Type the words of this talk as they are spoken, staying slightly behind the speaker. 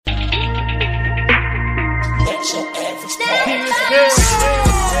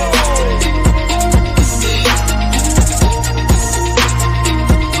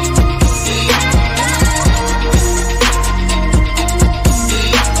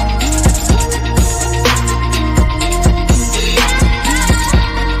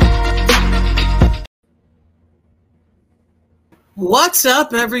What's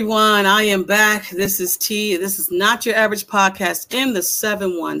up, everyone? I am back. This is T. This is Not Your Average Podcast in the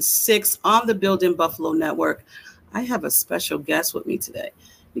 716 on the Building Buffalo Network. I have a special guest with me today.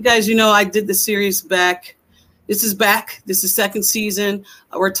 You guys, I did the series back. This is back. This is second season.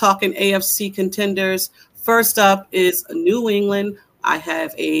 We're talking AFC contenders. First up is New England.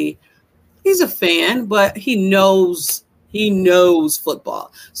 He's a fan, but he knows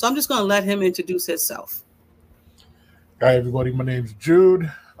football. So I'm just going to let him introduce himself. Hi, everybody. My name's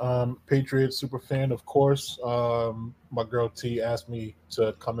Jude. Patriots super fan, of course. My girl T asked me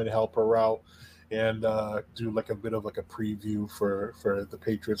to come in and help her out and do like a bit of like a preview for the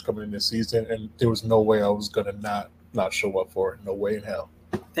Patriots coming in this season. And there was no way I was gonna not show up for it. No way in hell.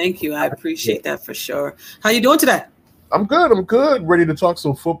 Thank you. I appreciate that for sure. How you doing today? I'm good. Ready to talk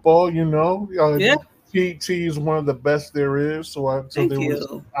some football. Yeah. T is one of the best there is. So I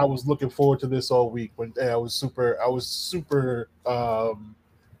was looking forward to this all week. It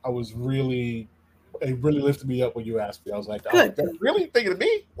really lifted me up when you asked me. I was like, good. Oh, really thinking of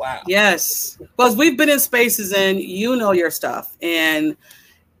me? Wow. Yes. Well, we've been in spaces and you know your stuff. And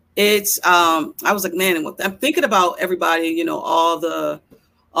it's I was like, man, I'm thinking about everybody, all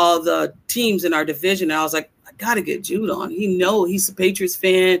the teams in our division. And I was like, I gotta get Jude on. He's a Patriots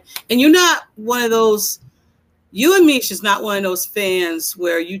fan. And you're not one of those, you and me, she's not one of those fans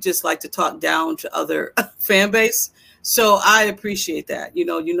where you just like to talk down to other fan base. So I appreciate that. You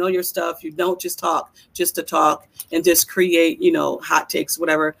know your stuff. You don't just talk just to talk and just create, hot takes,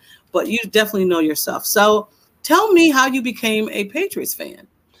 whatever. But you definitely know your stuff. So tell me how you became a Patriots fan.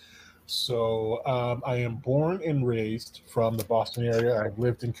 So I am born and raised from the Boston area. I've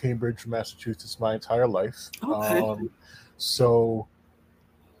lived in Cambridge, Massachusetts my entire life. Okay. So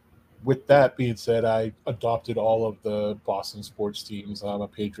with that being said, I adopted all of the Boston sports teams. I'm a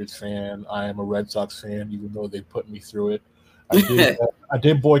Patriots fan. I am a Red Sox fan, even though they put me through it. I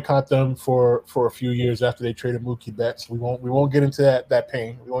did boycott them for a few years after they traded Mookie Betts. We won't get into that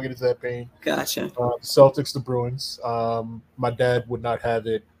pain. We won't get into that pain. Gotcha. Celtics, the Bruins. My dad would not have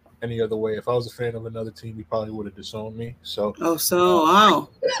it any other way. If I was a fan of another team, he probably would have disowned me. So wow.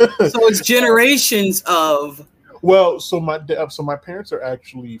 So it's generations of. Well, so my parents are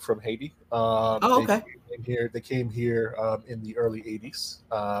actually from Haiti. Okay. They came here in the early '80s,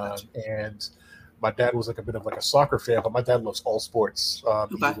 and my dad was like a bit of like a soccer fan, but my dad loves all sports.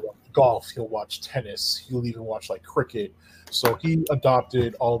 Okay. He'll watch golf, he'll watch tennis, he'll even watch like cricket. So he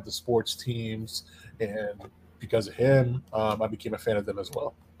adopted all of the sports teams, and because of him, I became a fan of them as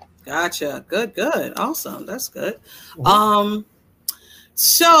well. Gotcha. Good. Awesome. That's good. Mm-hmm.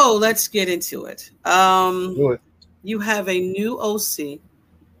 So let's get into it. Do it. You have a new old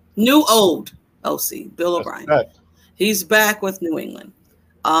OC, Bill O'Brien. Right. He's back with New England.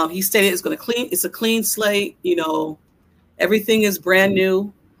 He stated it's a clean slate. Everything is brand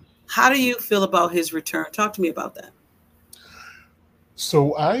new. How do you feel about his return? Talk to me about that.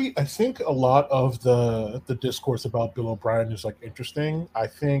 So I think a lot of the discourse about Bill O'Brien is like interesting. I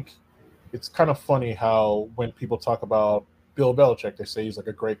think it's kind of funny how when people talk about Bill Belichick, they say he's like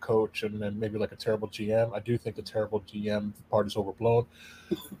a great coach and then maybe like a terrible GM. I do think the terrible GM part is overblown.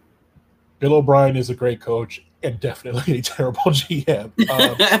 Bill O'Brien is a great coach and definitely a terrible GM.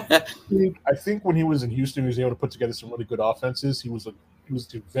 I think when he was in Houston, he was able to put together some really good offenses. He was a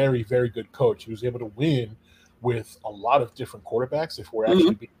very, very good coach. He was able to win with a lot of different quarterbacks, if we're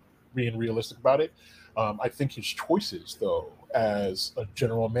actually being realistic about it. I think his choices, though, as a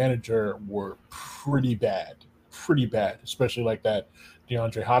general manager were pretty bad, especially like that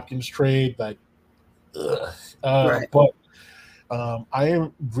DeAndre Hopkins trade. Right. But I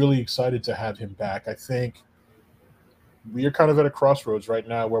am really excited to have him back. I think we are kind of at a crossroads right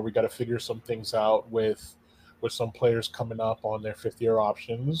now where we got to figure some things out with some players coming up on their fifth-year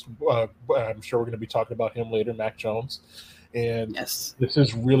options. I'm sure we're going to be talking about him later, Mac Jones. And yes, this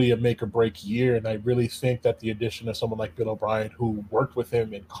is really a make-or-break year, and I really think that the addition of someone like Bill O'Brien, who worked with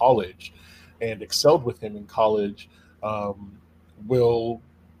him in college and excelled with him in college, will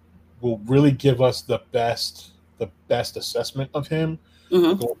really give us the best assessment of him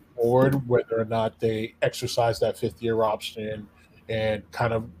going forward, whether or not they exercise that fifth-year option. And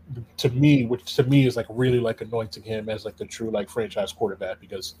kind of, which to me is like really like anointing him as like the true like franchise quarterback,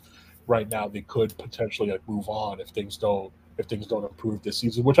 because right now they could potentially like move on if things don't improve this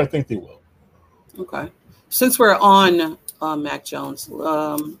season, which I think they will. Okay. Since we're on Mac Jones,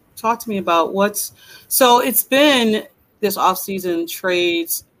 talk to me about so it's been this offseason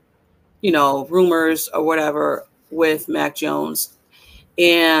trades, rumors or whatever with Mac Jones,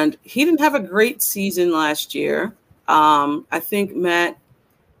 and he didn't have a great season last year. I think Matt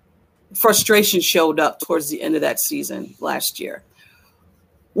frustration showed up towards the end of that season last year.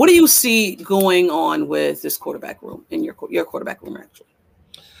 What do you see going on with this quarterback room in your quarterback room actually?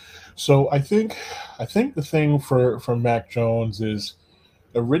 So I think the thing for Mac Jones is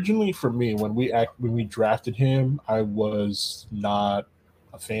originally for me when we drafted him, I was not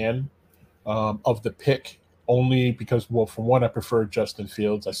a fan of the pick only because, well, for one, I prefer Justin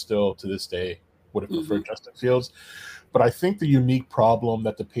Fields. I still to this day would have Mm-hmm. preferred Justin Fields. But I think the unique problem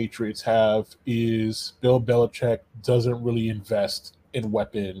that the Patriots have is Bill Belichick doesn't really invest in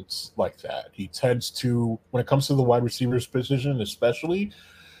weapons like that. He tends to, when it comes to the wide receivers position, especially,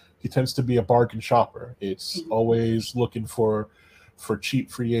 he tends to be a bargain shopper. It's Mm-hmm. always looking for cheap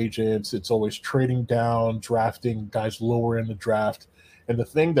free agents. It's always trading down, drafting guys lower in the draft. And the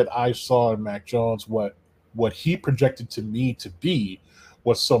thing that I saw in Mac Jones, what he projected to me to be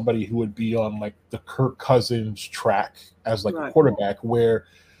was somebody who would be on like the Kirk Cousins track as like a Right. quarterback, where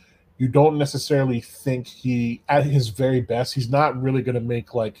you don't necessarily think he at his very best he's not really going to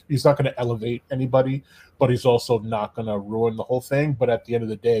make like he's not going to elevate anybody, but he's also not going to ruin the whole thing. But at the end of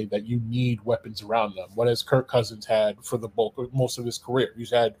the day, that you need weapons around them, what has Kirk Cousins had for the bulk of most of his career.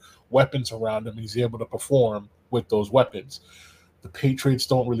 He's had weapons around him and he's able to perform with those weapons. The Patriots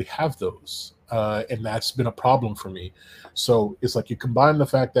don't really have those, and that's been a problem for me. So it's like you combine the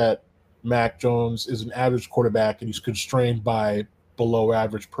fact that Mac Jones is an average quarterback and he's constrained by below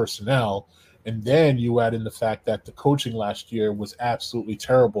average personnel. And then you add in the fact that the coaching last year was absolutely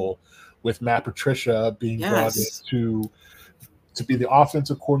terrible, with Matt Patricia being brought in Yes. to be the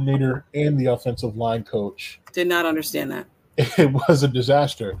offensive coordinator and the offensive line coach. Did not understand that. It was a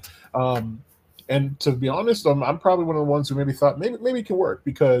disaster. Um, and to be honest, I'm probably one of the ones who maybe thought maybe it can work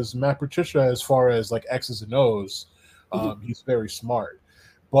because Matt Patricia, as far as like X's and O's, Mm-hmm. he's very smart.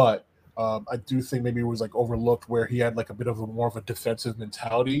 But I do think maybe it was like overlooked where he had like a bit of a more of a defensive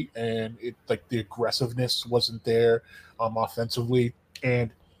mentality, and it like the aggressiveness wasn't there offensively.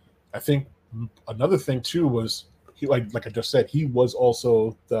 And I think another thing too was he like I just said, he was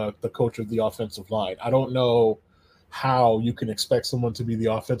also the coach of the offensive line. I don't know how you can expect someone to be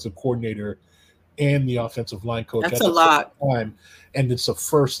the offensive coordinator and the offensive line coach That's at a the same lot. time, and it's the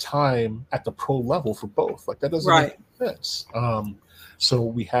first time at the pro level for both. Like that doesn't make Right. sense. So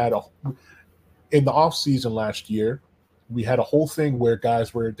we had a in the off season last year, we had a whole thing where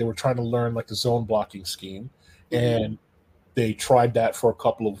guys were they were trying to learn like the zone blocking scheme, Mm-hmm. and they tried that for a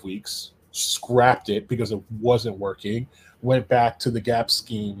couple of weeks, scrapped it because it wasn't working, went back to the gap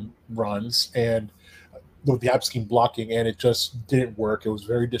scheme runs and the gap scheme blocking, and it just didn't work. It was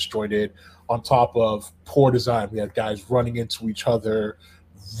very disjointed. On top of poor design, we had guys running into each other,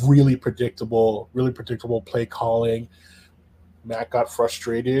 really predictable play calling. Matt got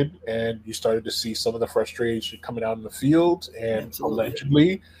frustrated, and you started to see some of the frustration coming out in the field. And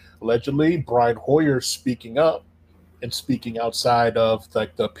Absolutely. allegedly, Brian Hoyer speaking up and speaking outside of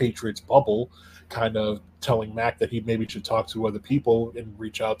like the Patriots bubble, kind of telling Mac that he maybe should talk to other people and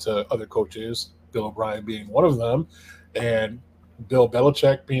reach out to other coaches. Bill O'Brien being one of them, and Bill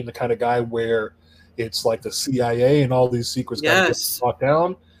Belichick being the kind of guy where it's like the CIA and all these secrets got to get Yes. locked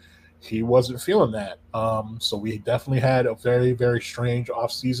down. He wasn't feeling that. So we definitely had a very, very strange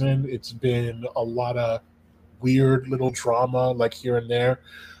off season. It's been a lot of weird little drama like here and there.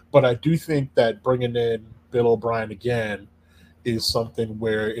 But I do think that bringing in Bill O'Brien again is something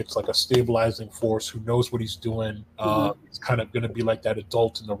where it's like a stabilizing force who knows what he's doing. Mm-hmm. It's kind of going to be like that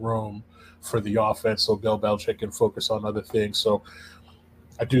adult in the room for the offense so Bill Belichick can focus on other things. So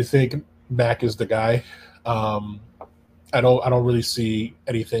I do think Mac is the guy. Um, I don't really see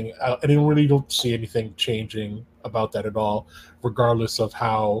anything. Don't see anything changing about that at all, regardless of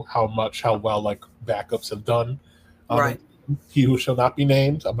how well like backups have done. And Right. he who shall not be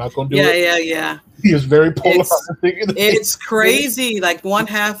named. I'm not going to do Yeah, it. yeah, yeah. He is very It's polarizing. it's crazy. Like one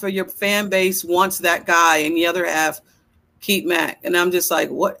half of your fan base wants that guy, and the other half keep Mac. And I'm just like,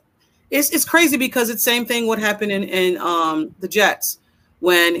 what? It's crazy because it's same thing what happened in the Jets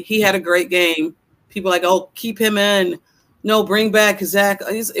when he had a great game. People like, oh, keep him in. No, bring back Zach.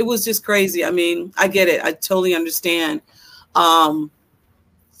 It was just crazy. I mean, I get it. I totally understand. Um,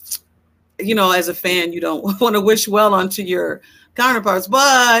 as a fan, you don't want to wish well onto your counterparts,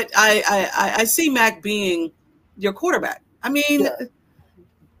 but I see Mac being your quarterback. I mean, Yeah,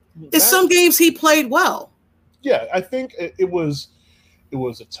 it's that some games he played well. yeah, I think it was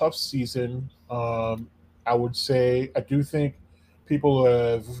a tough season. I would say I do think people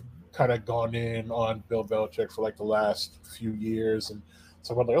have kind of gone in on Bill Belichick for like the last few years and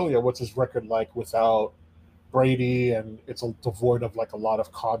talking about like, oh yeah, what's his record like without Brady? And it's a devoid of like a lot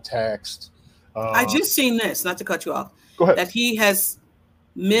of context. I Uh, just seen this, not to cut you off, Go ahead. that he has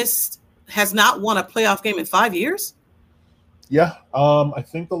not won a playoff game in 5 years. Yeah, I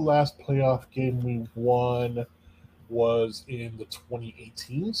think the last playoff game we won was in the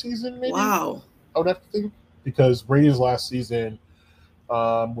 2018 season, maybe. Wow. I would have to think because Brady's last season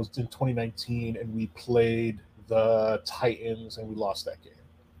was in 2019, and we played the Titans, and we lost that game.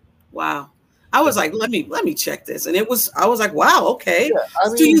 Wow. I was Yeah, like, let me check this. And I was like, wow, okay. yeah.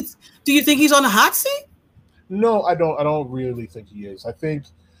 I Do you mean, do you think he's on the hot seat? no, I don't. I don't really think he is. I think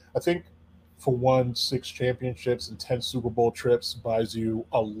for one, 6 championships and 10 Super Bowl trips buys you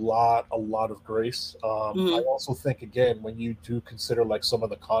a lot of grace. I Hmm. also think again when you do consider like some of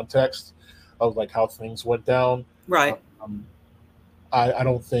the context of like how things went down, Right. um, I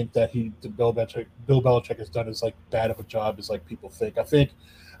don't think that Bill Belichick has done as like bad of a job as like people think.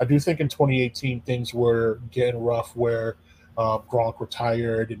 I do think in 2018 things were getting rough where Gronk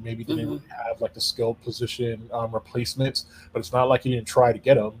retired and maybe didn't Hmm. really have like the skilled position replacements. But it's not like he didn't try to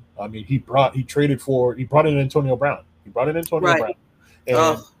get him. I mean, he brought in Antonio Brown. He brought in Antonio Right. Brown, and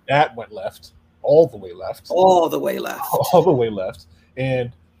Oh, that went left, all the way left, all the way left. all the way left,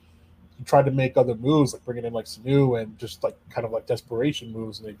 and he tried to make other moves, like bringing in like Sanu and just like kind of like desperation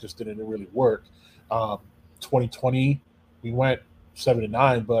moves, and they just didn't really work. Um, 2020, we went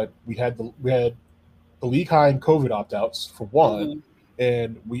 7-9, but we had the league high in COVID opt outs for one, Hmm.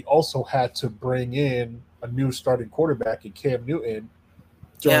 and we also had to bring in a new starting quarterback in Cam Newton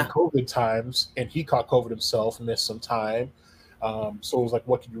during Yeah. COVID times, and he caught COVID himself, missed some time. So it was like,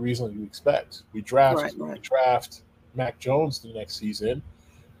 what could you reasonably expect? Right. We Right. draft Mac Jones the next season,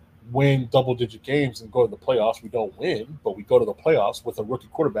 win double-digit games, and go to the playoffs. We don't win, but we go to the playoffs with a rookie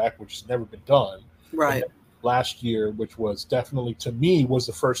quarterback, which has never been done. And Right. then last year, which was definitely to me was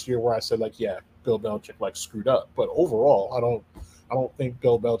the first year where I said like, yeah, Bill Belichick like screwed up. But overall, I don't think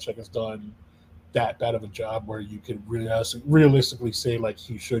Bill Belichick has done that bad of a job where you could really realistically say like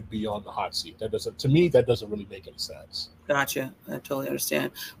he should be on the hot seat. That doesn't, to me, that doesn't really make any sense. Gotcha. I totally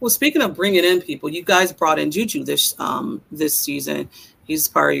understand. Well, speaking of bringing in people, you guys brought in Juju this season. He's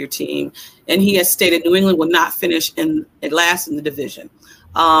part of your team, and he has stated New England will not finish in last in the division.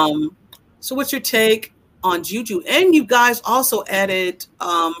 Um, so, what's your take on Juju? And you guys also added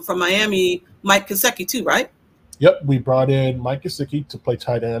from Miami Mike Gesicki too, right? Yep, we brought in Mike Gesicki to play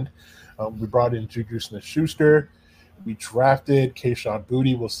tight end. We brought in Juju Smith-Schuster. We drafted Kayshon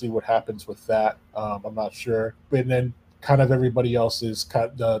Boutte. We'll see what happens with that. I'm not sure. And then kind of everybody else is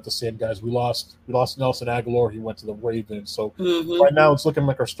kind of the same guys. We lost Nelson Aguilar. He went to the Ravens. So Mm-hmm. right now it's looking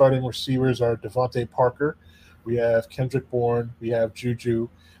like our starting receivers are Devontae Parker. We have Kendrick Bourne. We have Juju.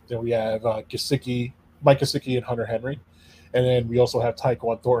 Then we have Gesicki, Mike Gesicki, and Hunter Henry. And then we also have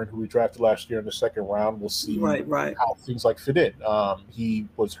Tyquan Thornton, who we drafted last year in the second round. We'll see Right, right. how things like fit in. He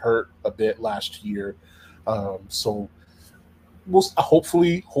was hurt a bit last year, so we'll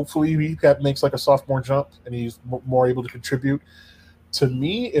hopefully he makes like a sophomore jump and he's more able to contribute. To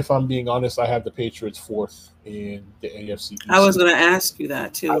me, if I'm being honest, I have the Patriots fourth in the AFC I was East. going to ask you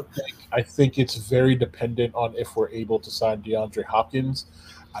that too. I think it's very dependent on if we're able to sign DeAndre Hopkins.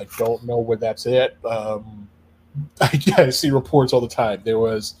 I don't know where that's at. I see reports all the time. There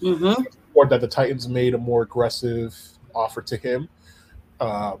was Mm-hmm. a report that the Titans made a more aggressive offer to him,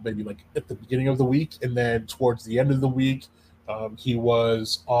 maybe like at the beginning of the week, and then towards the end of the week, he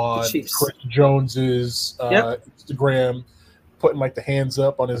was The on Chiefs. Chris Jones's Yep. Instagram, putting like the hands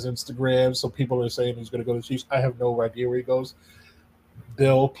up on his Instagram. So people are saying he's going to go to the Chiefs. I have no idea where he goes.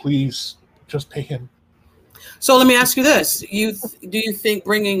 Bill, please just pay him. So let me ask you this: do you think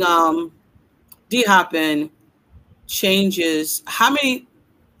bringing D Hop in changes how many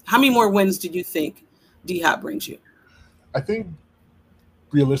more wins did you think D Hop brings you? I think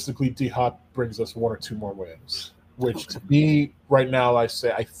realistically, D Hop brings us one or two more wins. Which Okay. to me, right now, I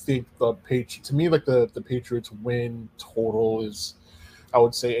think the Patriots. To me, like the Patriots win total is, I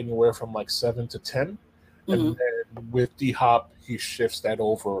would say anywhere from like 7 to 10, Hmm. and then with D Hop, he shifts that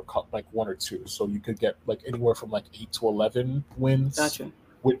over like one or two. So you could get like anywhere from like 8 to 11 wins Gotcha.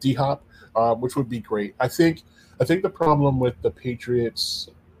 with D Hop, which would be great. I think the problem with the Patriots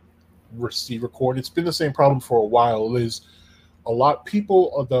receiver core, and it's been the same problem for a while, is a lot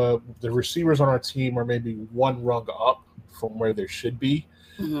people the receivers on our team are maybe one rung up from where they should be.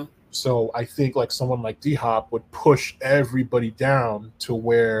 Hmm. So I think like someone like D Hop would push everybody down to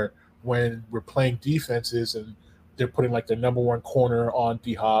where when we're playing defenses and they're putting like their number one corner on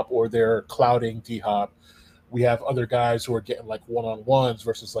D Hop or they're clouding D Hop, we have other guys who are getting like one on ones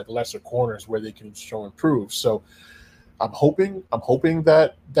versus like lesser corners where they can show improve. So I'm hoping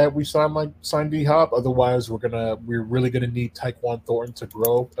that we sign D Hop. Otherwise, we're really gonna need Tyquan Thornton to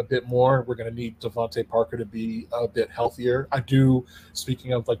grow a bit more. We're gonna need Devontae Parker to be a bit healthier. I do.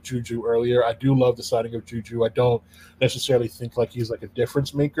 Speaking of like Juju earlier, I do love the signing of Juju. I don't necessarily think like he's like a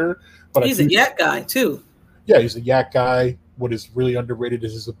difference maker, but he's a yak guy too. Yeah, he's a yak guy. What is really underrated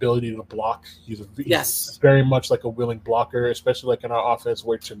is his ability to block. He's very much like a willing blocker, especially like in our offense,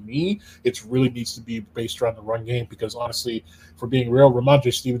 where to me, it really needs to be based around the run game because honestly, for being real,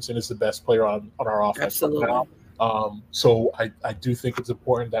 Ramondre Stevenson is the best player on our offense. Absolutely. Right now. So I do think it's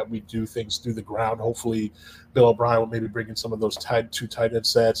important that we do things through the ground. Hopefully, Bill O'Brien will maybe bring in some of those two tight end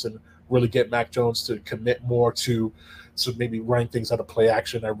sets and really get Mac Jones to commit more to maybe running things out of play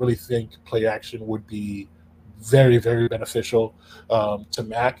action. I really think play action would be very, very beneficial to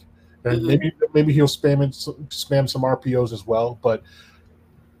Mac, and maybe he'll spam some RPOs as well. But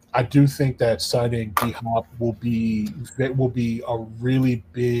I do think that signing D Hop will be a really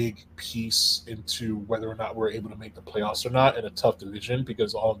big piece into whether or not we're able to make the playoffs or not in a tough division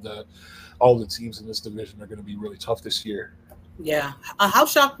because all the teams in this division are going to be really tough this year. Yeah, how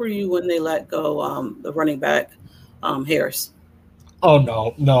shocked were you when they let go the running back Harris? Oh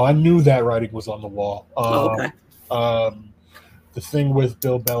no! I knew that writing was on the wall. Okay. The thing with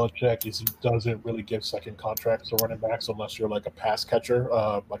Bill Belichick is he doesn't really give second contracts to running backs unless you're like a pass catcher,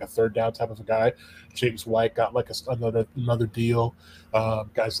 like a third down type of a guy. James White got like another deal.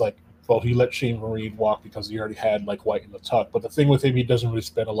 Guys like, well, he let Shane Vereen walk because he already had like White in the tuck. But the thing with him, he doesn't really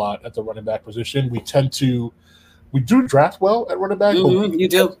spend a lot at the running back position. We do draft well at running back. But you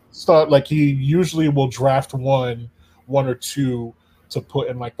do. Like he usually will draft one or two to put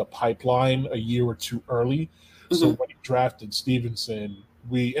in like the pipeline a year or two early. So when he drafted Stevenson,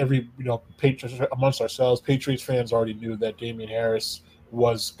 Patriots amongst ourselves, Patriots fans already knew that Damian Harris they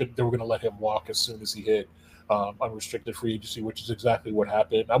were going to let him walk as soon as he hit unrestricted free agency, which is exactly what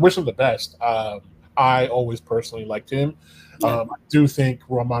happened. I wish him the best. I always personally liked him. I do think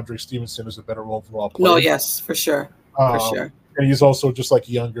Ramondre Stevenson is a better overall player. No, yes, for sure. And he's also just like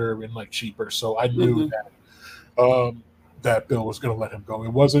younger and like cheaper. So I knew that Bill was going to let him go. It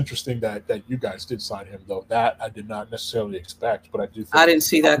was interesting that you guys did sign him, though. That I did not necessarily expect, but I do think I didn't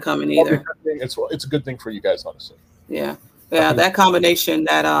see that coming either. It's a good thing for you guys, honestly. Yeah. That combination,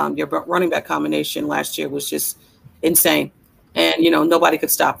 that your running back combination last year was just insane, and nobody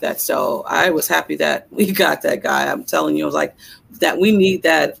could stop that. So I was happy that we got that guy. I'm telling you, it was like that. We need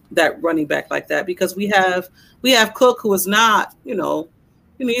that running back like that because we have Cook, who is not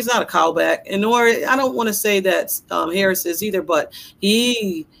he's not a callback, and nor I don't want to say that Harris is either, but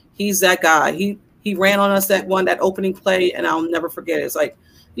he's that guy. He ran on us that opening play, and I'll never forget it. It's like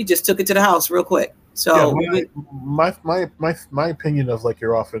he just took it to the house real quick. So my opinion of like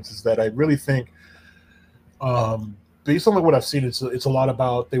your offense is that I really think, based on like what I've seen, it's a lot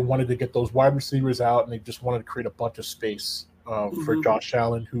about they wanted to get those wide receivers out, and they just wanted to create a bunch of space for Josh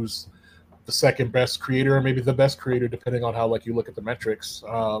Allen, who's the second best creator, or maybe the best creator, depending on how like you look at the metrics,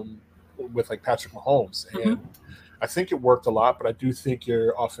 with like Patrick Mahomes. And I think it worked a lot, but I do think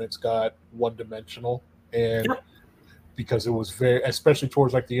your offense got one-dimensional, and because it was especially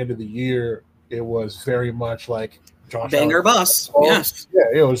towards like the end of the year, it was very much like Josh banger Allen bus. Yes.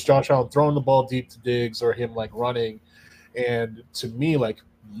 Yeah, it was Josh Allen throwing the ball deep to Diggs or him like running. And to me, like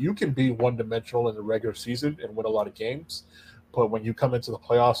you can be one-dimensional in the regular season and win a lot of games. But when you come into the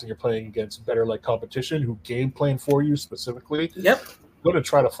playoffs and you're playing against better like competition who game plan for you specifically, they're going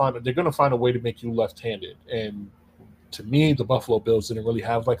to find a way to make you left-handed. And to me, the Buffalo Bills didn't really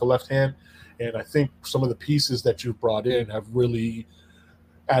have like a left hand. And I think some of the pieces that you've brought in have really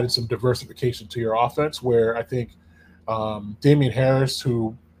added some diversification to your offense, where I think Damian Harris,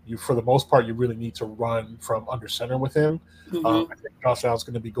 who for the most part, you really need to run from under center with him. I think Josh Allen's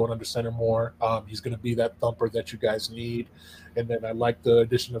going to be going under center more. He's going to be that thumper that you guys need. And then I like the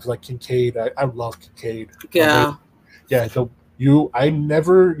addition of like Kincaid. I love Kincaid. Yeah. If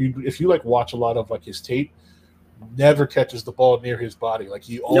you like watch a lot of like his tape, never catches the ball near his body. Like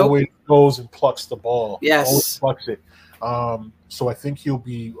he always goes and plucks the ball. Yes. Always plucks it. So I think he'll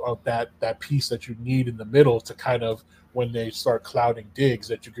be that piece that you need in the middle to kind of, when they start clouding Diggs,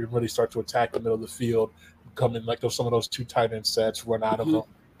 that you can really start to attack the middle of the field, come in like some of those two tight end sets, run out of them,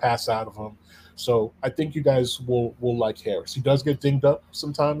 pass out of them. So I think you guys will like Harris. He does get dinged up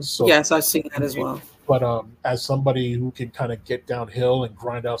sometimes. So yes, I've seen that as well. But as somebody who can kind of get downhill and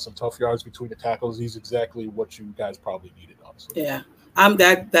grind out some tough yards between the tackles, he's exactly what you guys probably needed, honestly. Yeah.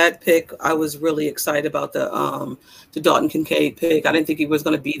 That pick, I was really excited about the Dalton Kincaid pick. I didn't think he was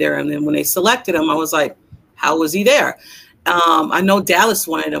going to be there. And then when they selected him, I was like, how was he there? I know Dallas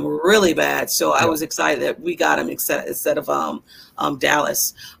wanted him really bad, so I Yeah. was excited that we got him instead of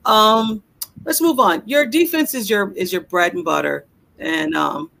Dallas. Um, let's move on. Your defense is your bread and butter, and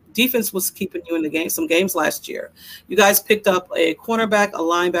defense was keeping you in the game some games last year. You guys picked up a cornerback, a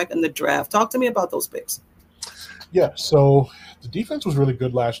linebacker in the draft. Talk to me about those picks. Yeah, so the defense was really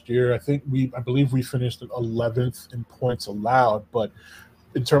good last year. I believe we finished 11th in points allowed, but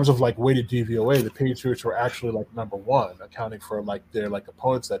in terms of like weighted DVOA, the Patriots were actually like number one, accounting for like their like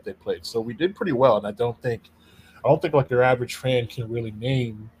opponents that they played. So we did pretty well, and I don't think like your average fan can really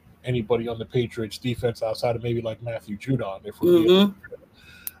name anybody on the Patriots defense outside of maybe like Matthew Judon, if we're being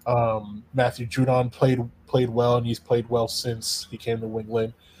Mm-hmm. Matthew Judon played well, and he's played well since he came to New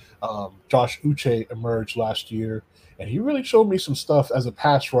England. Josh Uche emerged last year, and he really showed me some stuff as a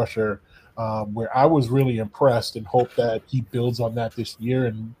pass rusher, where I was really impressed and hope that he builds on that this year,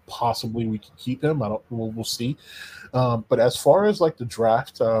 and possibly we can keep him. I don't. We'll see. But as far as like the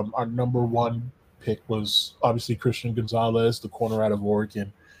draft, our number one pick was obviously Christian Gonzalez, the corner out of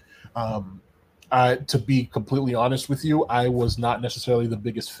Oregon. Um, to be completely honest with you, I was not necessarily the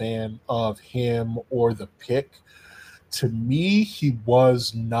biggest fan of him or the pick. To me, he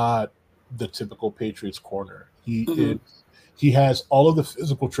was not the typical Patriots corner. Mm-hmm. He has all of the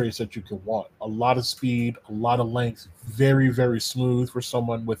physical traits that you can want. A lot of speed, a lot of length, very, very smooth for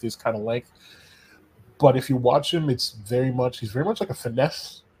someone with his kind of length. But if you watch him, he's very much like a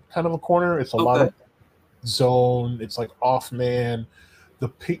finesse kind of a corner. It's a lot Okay. of zone. It's like off man. The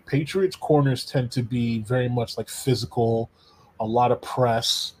Patriots corners tend to be very much like physical, a lot of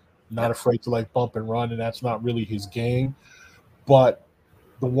press, not Yep. afraid to like bump and run, and that's not really his game. But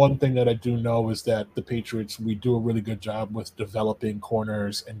the one thing that I do know is that the Patriots, we do a really good job with developing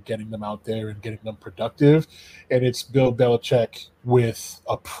corners and getting them out there and getting them productive. And it's Bill Belichick with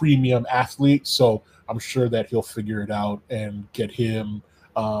a premium athlete. So I'm sure that he'll figure it out and get him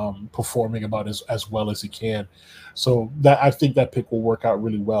performing about as well as he can. So that I think that pick will work out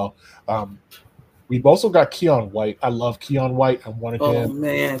really well. Um, we've also got Keon White. I love Keon White. I wanted Oh him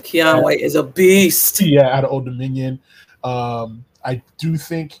man, Keon White is a beast. yeah, out of Old Dominion. I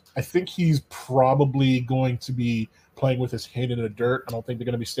think he's probably going to be playing with his hand in the dirt. I don't think they're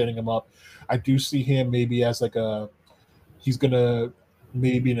going to be standing him up. I do see him maybe as like he's going to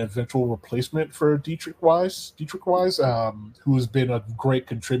maybe an eventual replacement for Dietrich Wise, who has been a great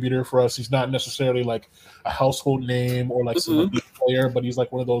contributor for us. He's not necessarily like a household name or like some Mm-hmm. elite player, but he's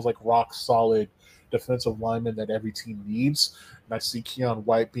like one of those like rock solid defensive linemen that every team needs. And I see Keon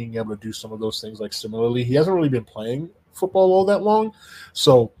White being able to do some of those things like similarly. He hasn't really been playing football all that long,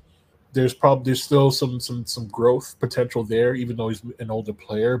 so there's still some growth potential there, even though he's an older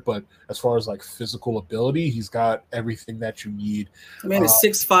player. But as far as like physical ability, he's got everything that you need. The man Uh, is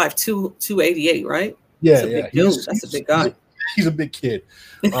 6'5", 288, right? That's yeah, a yeah, big dude. That's a big guy. he's a big kid.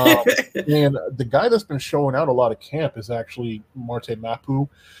 Um, and the guy that's been showing out a lot of camp is actually Marte Mapu,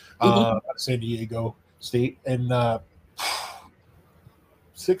 Hmm. out of San Diego State, and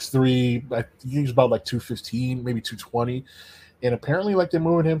 6'3". I think he's about like 215, maybe 220. And apparently, like they're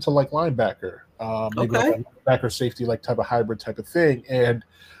moving him to like linebacker, maybe like Okay. a linebacker safety, like type of hybrid type of thing. And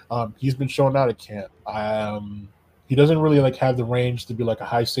he's been showing out at camp. He doesn't really like have the range to be like a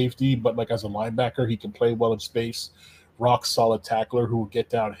high safety, but like as a linebacker, he can play well in space. Rock solid tackler who will get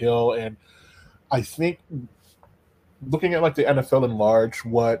downhill. And I think looking at like the NFL in large,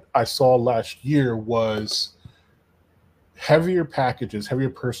 what I saw last year was heavier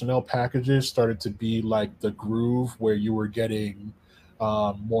personnel packages started to be like the groove where you were getting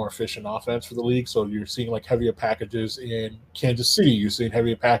more efficient offense for the league. So you're seeing like heavier packages in Kansas City, you're seeing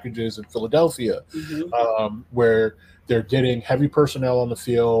heavier packages in Philadelphia, Hmm. where they're getting heavy personnel on the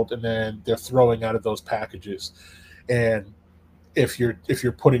field and then they're throwing out of those packages. And if you're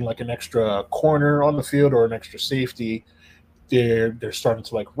putting like an extra corner on the field or an extra safety, they're starting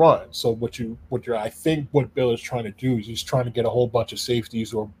to like run. So I think what Bill is trying to do is he's trying to get a whole bunch of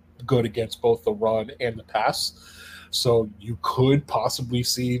safeties who are good against both the run and the pass. So you could possibly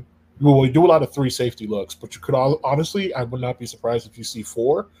see, well, we do a lot of three safety looks, but you could honestly, I would not be surprised if you see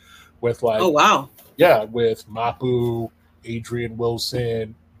four with Oh like, wow. yeah, with Mapu, Adrian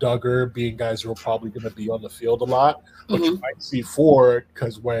Wilson, Duggar being guys who are probably going to be on the field a lot. But you Hmm. might see four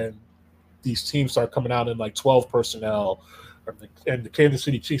because when these teams start coming out in like 12 personnel, and the Kansas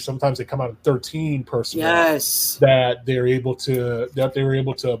City Chiefs, sometimes they come out in 13 personnel, Yes. that they were able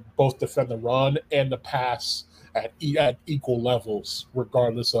to both defend the run and the pass at equal levels,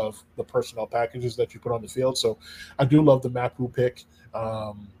 regardless of the personnel packages that you put on the field. So I do love the Mapu pick.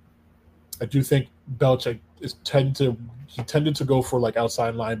 I do think Belichick he tended to go for like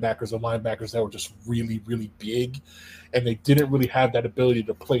outside linebackers and linebackers that were just really, really big, and they didn't really have that ability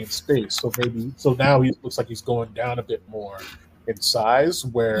to play in space. So now he looks like he's going down a bit more in size,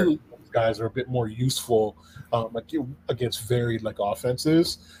 where guys are a bit more useful like against varied like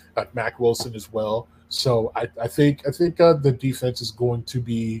offenses, like Mac Wilson as well. So I think the defense is going to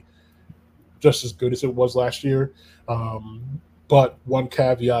be just as good as it was last year. But one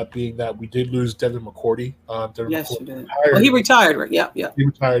caveat being that we did lose Devin McCourty. Yes, you did. He retired, right? Yeah. He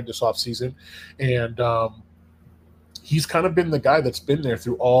retired this offseason. And he's kind of been the guy that's been there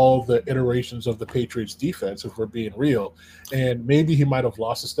through all the iterations of the Patriots defense, if we're being real. And maybe he might have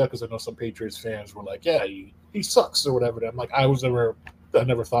lost a step, because I know some Patriots fans were like, yeah, he sucks or whatever. And I'm like, I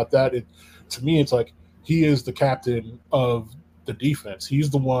never thought that. To me, it's like he is the captain of the defense. He's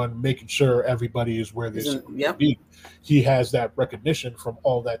the one making sure everybody is where they're supposed to be. He has that recognition from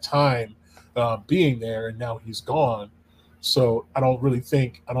all that time being there, and now he's gone. So I don't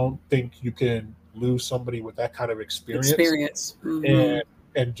think you can lose somebody with that kind of experience.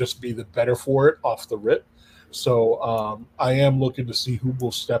 And just be the better for it off the rip. So I am looking to see who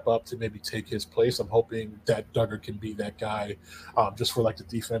will step up to maybe take his place. I'm hoping that Duggar can be that guy, just for like the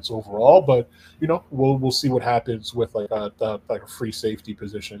defense overall. But we'll see what happens with like a free safety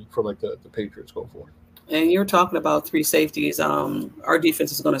position for like the Patriots going forward. And you're talking about three safeties. Our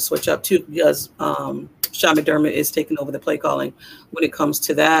defense is going to switch up too, because Sean McDermott is taking over the play calling when it comes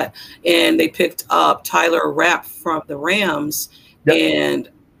to that. And they picked up Tyler Rapp from the Rams, and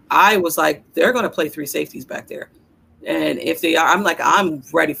I was like, they're going to play three safeties back there. And if they are, I'm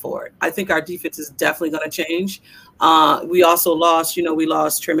ready for it. I think our defense is definitely going to change. We also lost, we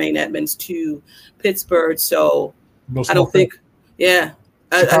lost Tremaine Edmonds to Pittsburgh. So I don't think,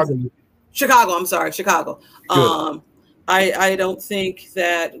 Chicago. I'm sorry, Chicago. I don't think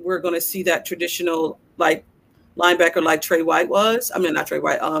that we're going to see that traditional like linebacker like Trey White was. I mean, not Trey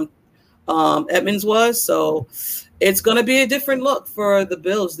White. Edmonds was. So it's going to be a different look for the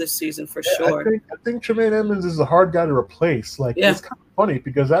Bills this season for sure. I think Tremaine Edmonds is a hard guy to replace. It's kind of funny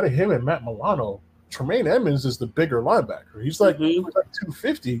because out of him and Matt Milano, Tremaine Edmonds is the bigger linebacker. He's like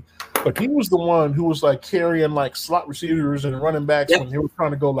 250, but he was the one who was like carrying like slot receivers and running backs when they were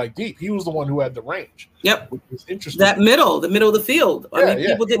trying to go like deep. He was the one who had the range. Which was interesting. The middle of the field.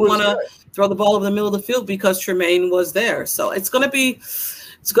 People didn't want to throw the ball over the middle of the field because Tremaine was there. So it's going to be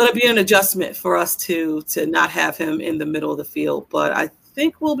an adjustment for us to not have him in the middle of the field, but I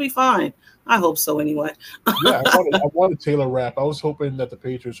think we'll be fine. I hope so anyway. I wanted Taylor Rapp. I was hoping that the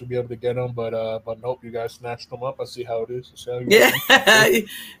Patriots would be able to get him, but nope, you guys snatched him up. I see how it is.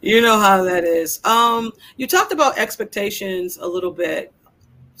 You know how that is. You talked about expectations a little bit.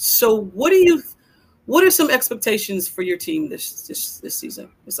 So what are some expectations for your team this season,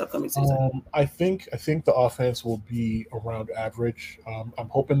 this upcoming season? I think the offense will be around average. I'm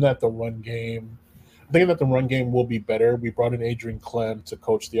hoping that the run game will be better. We brought in Adrian Clem to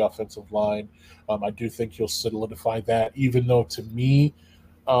coach the offensive line. I do think he'll solidify that, even though to me,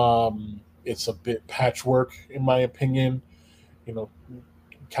 it's a bit patchwork in my opinion.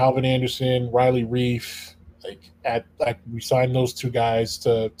 Calvin Anderson, Riley Reif, we signed those two guys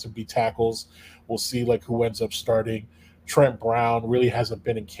to be tackles. We'll see who ends up starting. Trent Brown really hasn't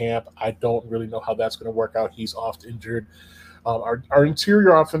been in camp. I don't really know how that's going to work out. He's oft injured. Our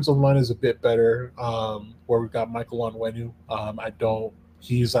interior offensive line is a bit better, where we've got Michael Onwenu.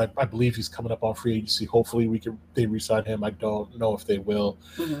 I believe he's coming up on free agency. Hopefully they re-sign him. I don't know if they will.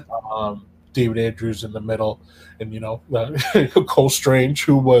 David Andrews in the middle, and Cole Strange,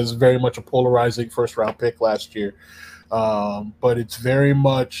 who was very much a polarizing first-round pick last year. But it's very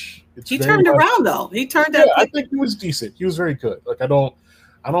much. He turned around though. He turned that. I think he was decent. He was very good. I don't.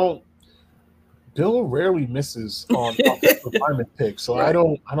 Bill rarely misses on offensive lineman picks, so I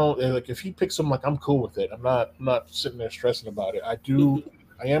don't if he picks him, I'm cool with it. I'm not sitting there stressing about it. I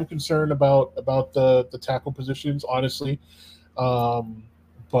am concerned about the tackle positions, honestly.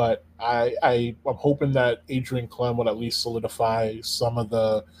 But I'm hoping that Adrian Clem will at least solidify some of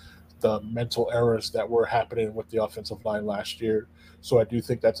the mental errors that were happening with the offensive line last year. So I do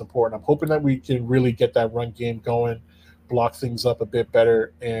think that's important. I'm hoping that we can really get that run game going, block things up a bit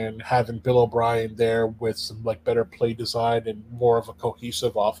better, and having Bill O'Brien there with some better play design and more of a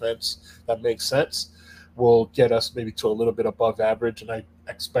cohesive offense that makes sense will get us maybe to a little bit above average. And I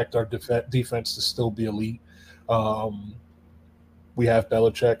expect our defense to still be elite. We have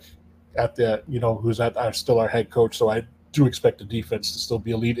Belichick at who's still our head coach. So I do expect the defense to still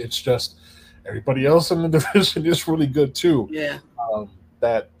be elite. It's just everybody else in the division is really good too. Yeah.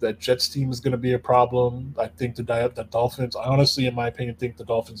 that Jets team is going to be a problem. I think the Dolphins, I honestly, in my opinion, think the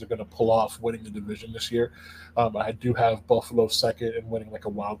Dolphins are going to pull off winning the division this year. I do have Buffalo second and winning like a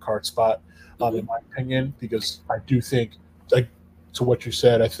wild card spot, in my opinion, because I do think, like to what you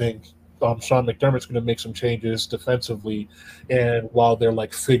said, I think Sean McDermott's going to make some changes defensively, and while they're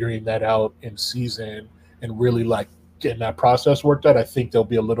like figuring that out in season and really like getting that process worked out, I think there'll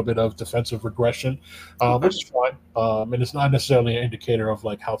be a little bit of defensive regression, which is fine. And it's not necessarily an indicator of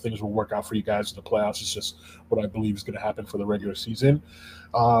like how things will work out for you guys in the playoffs. It's just what I believe is going to happen for the regular season.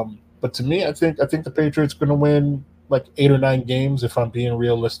 But to me, I think the Patriots are going to win like 8 or 9 games if I'm being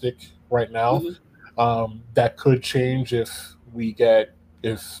realistic right now. That could change if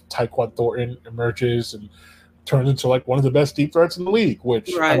Tyquan Thornton emerges and turns into like one of the best deep threats in the league,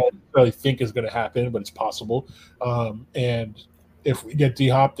 which I don't really think is going to happen, but it's possible. And if we get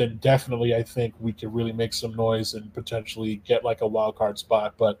D-Hop, then definitely I think we can really make some noise and potentially get like a wild card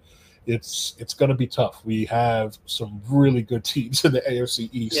spot. But it's going to be tough. We have some really good teams in the AFC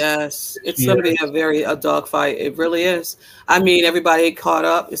East. Yes, it's going to be a dogfight. It really is. I mean, everybody caught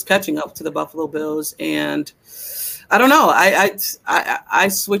up is catching up to the Buffalo Bills, and I don't know. I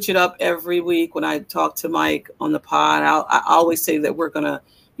switch it up every week when I talk to Mike on the pod. I always say that we're gonna,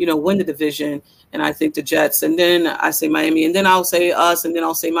 win the division, and I think the Jets, and then I say Miami, and then I'll say us, and then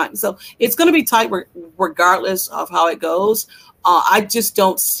I'll say Mike. So it's gonna be tight regardless of how it goes. I just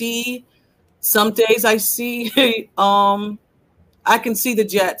don't see. Some days I see. I can see the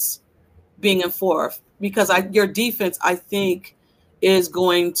Jets being in fourth because your defense, I think, is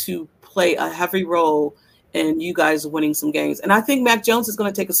going to play a heavy role and you guys winning some games. And I think Mac Jones is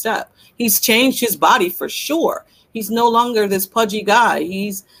going to take a step. He's changed his body for sure. He's no longer this pudgy guy.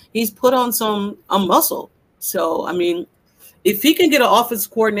 He's put on some muscle. So, I mean, if he can get an offense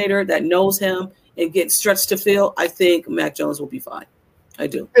coordinator that knows him and get stretched to field, I think Mac Jones will be fine. I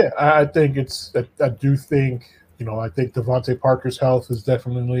do. Yeah, I think I do think, I think Devontae Parker's health is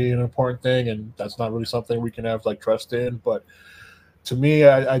definitely an important thing, and that's not really something we can have like trust in. But to me,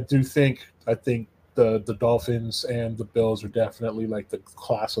 I think the Dolphins and the Bills are definitely like the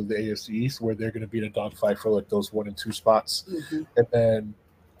class of the AFC East where they're going to be in a dogfight for like those 1 and 2 spots. And then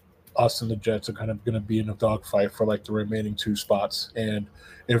us and the Jets are kind of going to be in a dogfight for like the remaining 2 spots. And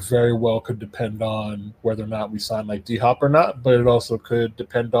it very well could depend on whether or not we sign like D-Hop or not, but it also could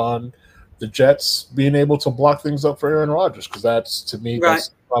depend on the Jets being able to block things up for Aaron Rodgers, because that's, to me,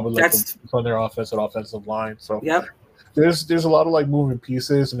 that's probably like on their offensive line. So there's a lot of like moving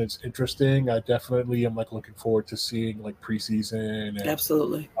pieces, and it's interesting. I definitely am like looking forward to seeing like preseason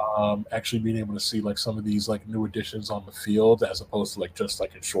and actually being able to see like some of these like new additions on the field as opposed to like just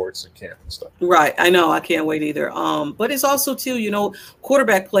like in shorts and camp and stuff. Right. I know. I can't wait either. But it's also too,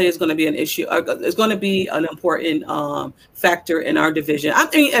 quarterback play is going to be an issue. It's going to be an important factor in our division. I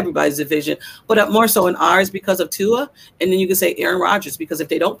think everybody's division, but more so in ours because of Tua. And then you can say Aaron Rodgers, because if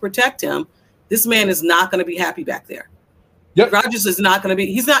they don't protect him, this man is not going to be happy back there. Yep. Rodgers is not going to be.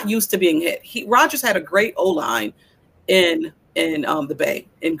 He's not used to being hit. Rodgers had a great O-line in the Bay,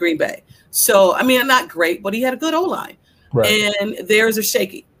 in Green Bay. So I mean, not great, but he had a good O-line. Right. And theirs are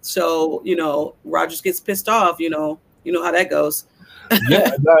shaky. So Rodgers gets pissed off. You know how that goes.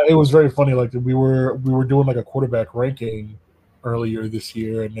 Yeah, it was very funny. Like we were doing like a quarterback ranking earlier this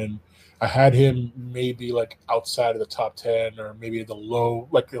year, and then I had him maybe like outside of the top 10 or maybe the low,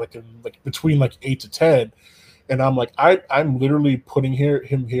 like between like 8 to 10. And I'm like, I'm literally putting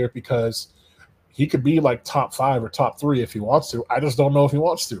him here because he could be like top 5 or top 3 if he wants to. I just don't know if he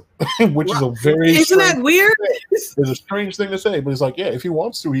wants to, which is a very isn't that weird? It's a strange thing to say, but it's like, yeah, if he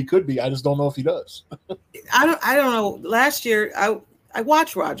wants to, he could be. I just don't know if he does. I don't know. Last year, I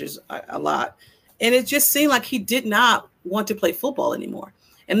watched Rodgers a lot, and it just seemed like he did not want to play football anymore.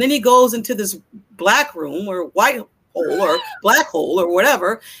 And then he goes into this black room or white hole or black hole or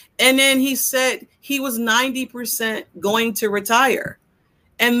whatever. And then he said he was 90% going to retire.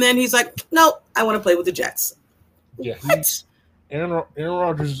 And then he's like, no, I want to play with the Jets. Yeah. Aaron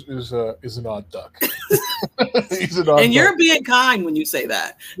Rodgers is an odd duck. He's an odd and you're duck. Being kind when you say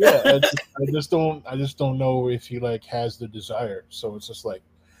that. Yeah. I just don't know if he like has the desire. So it's just like,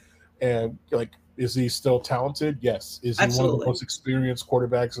 and like, is he still talented? Yes. Is he one of the most experienced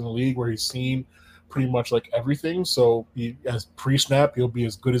quarterbacks in the league where he's seen pretty much like everything? So he, as pre-snap, he'll be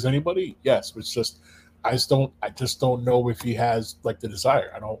as good as anybody. Yes. It's just I just don't know if he has like the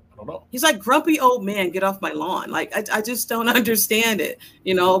desire. I don't know. He's like grumpy old man, get off my lawn. Like I just don't understand it,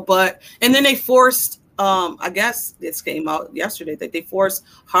 but and then they forced I guess this came out yesterday that they forced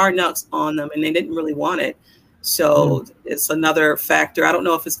Hard Knocks on them and they didn't really want it. So it's another factor. I don't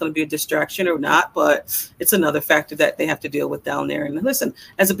know if it's going to be a distraction or not, but it's another factor that they have to deal with down there. And listen,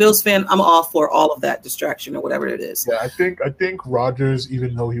 as a Bills fan, I'm all for all of that distraction or whatever it is. Yeah, I think Rodgers,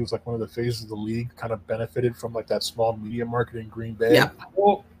 even though he was like one of the faces of the league, kind of benefited from like that small media market in Green Bay. Yeah.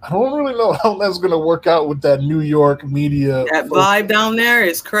 Well, I don't really know how that's going to work out with that New York media. That vibe down there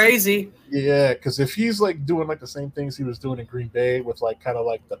is crazy. Yeah, because if he's like doing like the same things he was doing in Green Bay with like kind of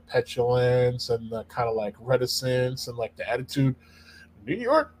like the petulance and the kind of like reticence and like the attitude, New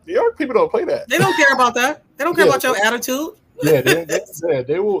York people don't play that. They don't care about that. They don't care about your attitude. Yeah,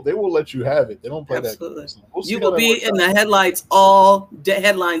 they will let you have it. They don't play Absolutely. that. We'll you will be in the headlines all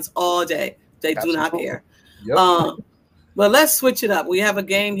day. They do not care. Yep. But let's switch it up. We have a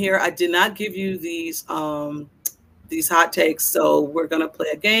game here. I did not give you these hot takes, so we're gonna play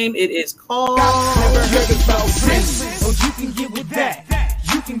a game. It is called you can get with that.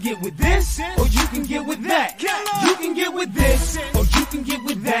 You can get with this, or you can get with that. You can get with this, or you can get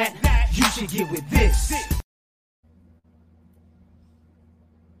with that. You should get with this.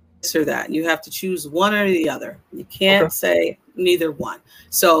 Or that. You have to choose one or the other. You can't say neither one.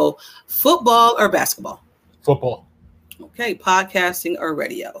 So, football or basketball? Football. Okay, podcasting or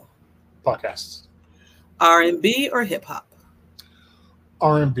radio? Podcasts. R&B or hip hop?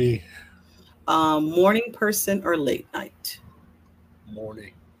 R&B. Morning person or late night?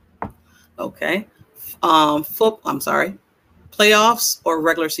 Morning. Okay. Playoffs or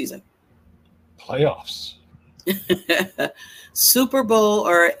regular season? Playoffs. Super Bowl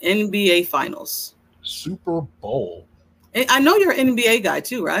or NBA Finals? Super Bowl. I know you're an NBA guy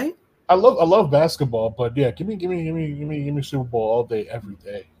too, right? I love basketball, but yeah, give me Super Bowl all day, every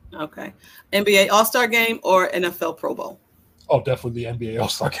day. Okay. NBA All-Star Game or NFL Pro Bowl? Oh, definitely the NBA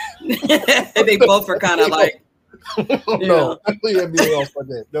All-Star Game. They both are kind of like no, definitely NBA All-Star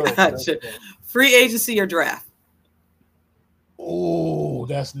Game. No, gotcha. Free agency or draft? Oh,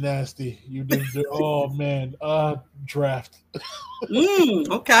 that's nasty. You did oh man, draft.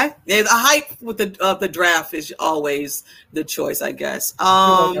 Okay. Yeah, the hype with the draft is always the choice, I guess.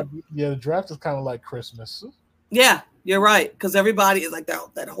 The draft is kind of like Christmas. Yeah, you're right, because everybody is like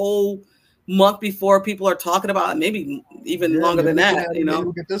that whole month before people are talking about it, maybe even longer than that. Maybe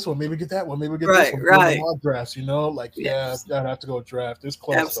we'll get this one, maybe get that one, maybe we'll get this one. Right. Drafts, like yes. I'd have to go draft. It's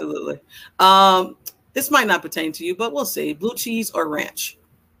close. Absolutely. This might not pertain to you, but we'll see. Blue cheese or ranch?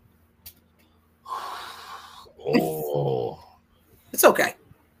 Oh, it's okay.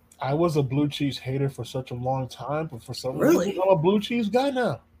 I was a blue cheese hater for such a long time, but for some reason, I'm a blue cheese guy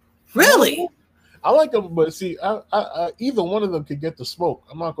now. Really? I like them, but see, I either one of them could get the smoke.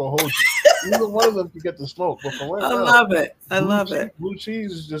 I'm not gonna hold you. Either one of them could get the smoke, but for right now, I love it. Blue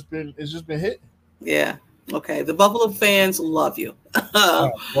cheese has just been hitting. Yeah. Okay. The Buffalo fans love you.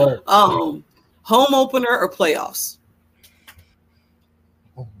 Home opener or playoffs?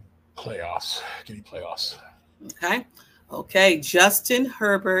 Playoffs. Give me playoffs. Okay. Justin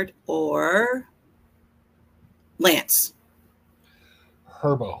Herbert or Lance?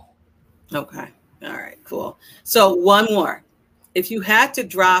 Herbo. Okay. All right, cool. So one more. If you had to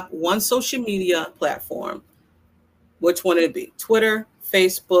drop one social media platform, which one would it be? Twitter,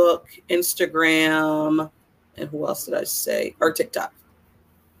 Facebook, Instagram, and who else did I say? Or TikTok?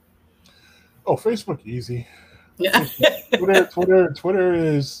 Oh, Facebook, easy. Yeah. Twitter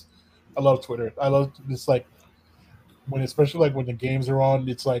is. I love Twitter. I love it's like especially when the games are on.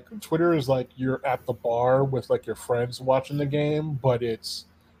 It's like Twitter is like you're at the bar with like your friends watching the game, but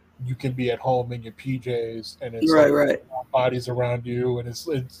you can be at home in your PJs and it's right. Bodies around you, and it's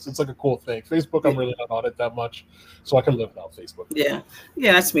like a cool thing. Facebook, I'm really not on it that much, so I can live without Facebook. Yeah,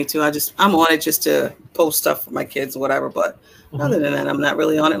 that's me too. I'm on it just to post stuff for my kids or whatever, but other than that, I'm not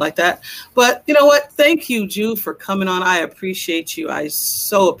really on it like that. But you know what? Thank you, Jude, for coming on. I appreciate you. I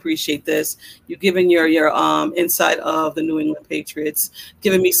so appreciate this. You giving your insight of the New England Patriots,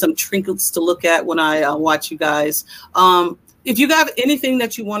 giving me some trinkets to look at when I watch you guys. If you got anything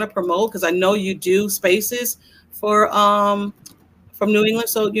that you want to promote, because I know you do spaces for from New England,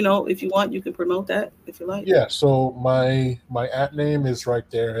 so if you want, you can promote that if you like. Yeah. So my @ name is right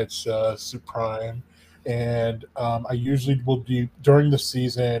there. It's Supreme, and I usually will do during the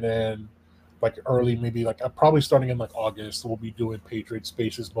season and like early, maybe like I'm probably starting in like August. We'll be doing Patriot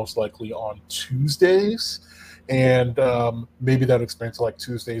spaces most likely on Tuesdays. And maybe that expands to like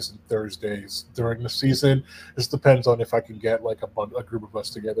Tuesdays and Thursdays during the season. This depends on if I can get like a group of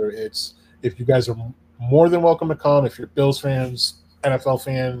us together. If you guys are more than welcome to come. If you're Bills fans, NFL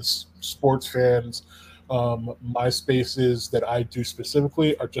fans, sports fans, my spaces that I do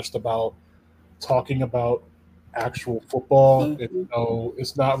specifically are just about talking about actual football.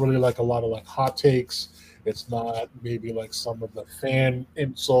 It's not really like a lot of like hot takes. It's not maybe like some of the fan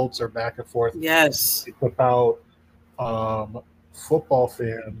insults or back and forth. Yes. It's about football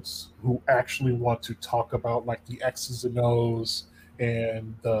fans who actually want to talk about like the X's and O's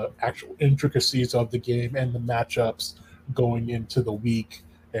and the actual intricacies of the game and the matchups going into the week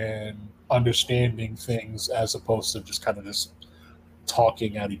and understanding things as opposed to just kind of just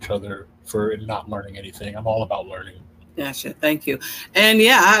talking at each other for not learning anything. I'm all about learning. Yeah, sure. Thank you. And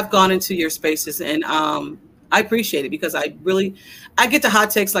yeah, I've gone into your spaces and I appreciate it because I get the hot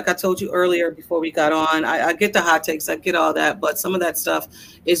takes like I told you earlier before we got on. I get the hot takes, I get all that, but some of that stuff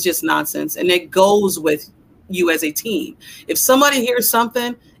is just nonsense and it goes with you as a team. If somebody hears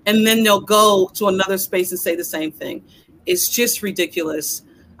something and then they'll go to another space and say the same thing, it's just ridiculous.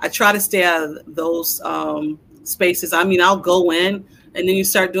 I try to stay out of those spaces. I mean, I'll go in and then you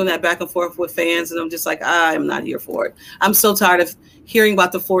start doing that back and forth with fans and I'm just like, I'm not here for it. I'm so tired of hearing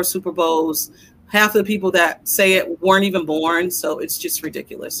about the 4 Super Bowls. Half of the people that say it weren't even born. So it's just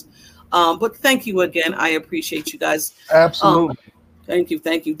ridiculous. But thank you again. I appreciate you guys. Absolutely. Thank you.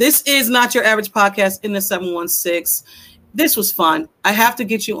 Thank you. This is Not Your Average Podcast in the 716. This was fun. I have to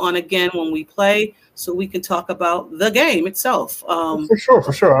get you on again when we play so we can talk about the game itself. For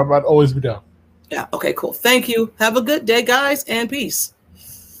sure. I might always be down. Yeah. Okay, cool. Thank you. Have a good day, guys, and peace.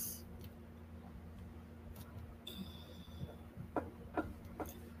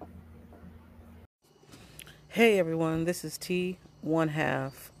 Hey, everyone. This is T, one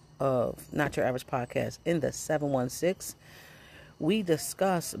half of Not Your Average Podcast in the 716. We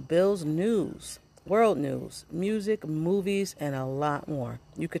discuss Bills news, world news, music, movies, and a lot more.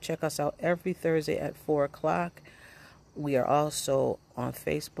 You could check us out every Thursday at 4 o'clock. We are also on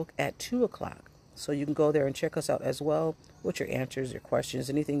Facebook at 2 o'clock. So you can go there and check us out as well with your answers, your questions,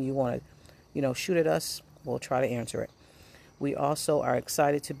 anything you want to, shoot at us. We'll try to answer it. We also are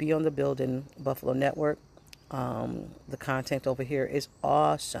excited to be on the Building Buffalo Network. The content over here is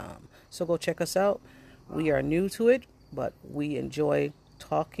awesome. So go check us out. We are new to it, but we enjoy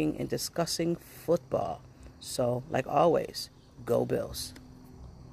talking and discussing football. So, like always, go Bills.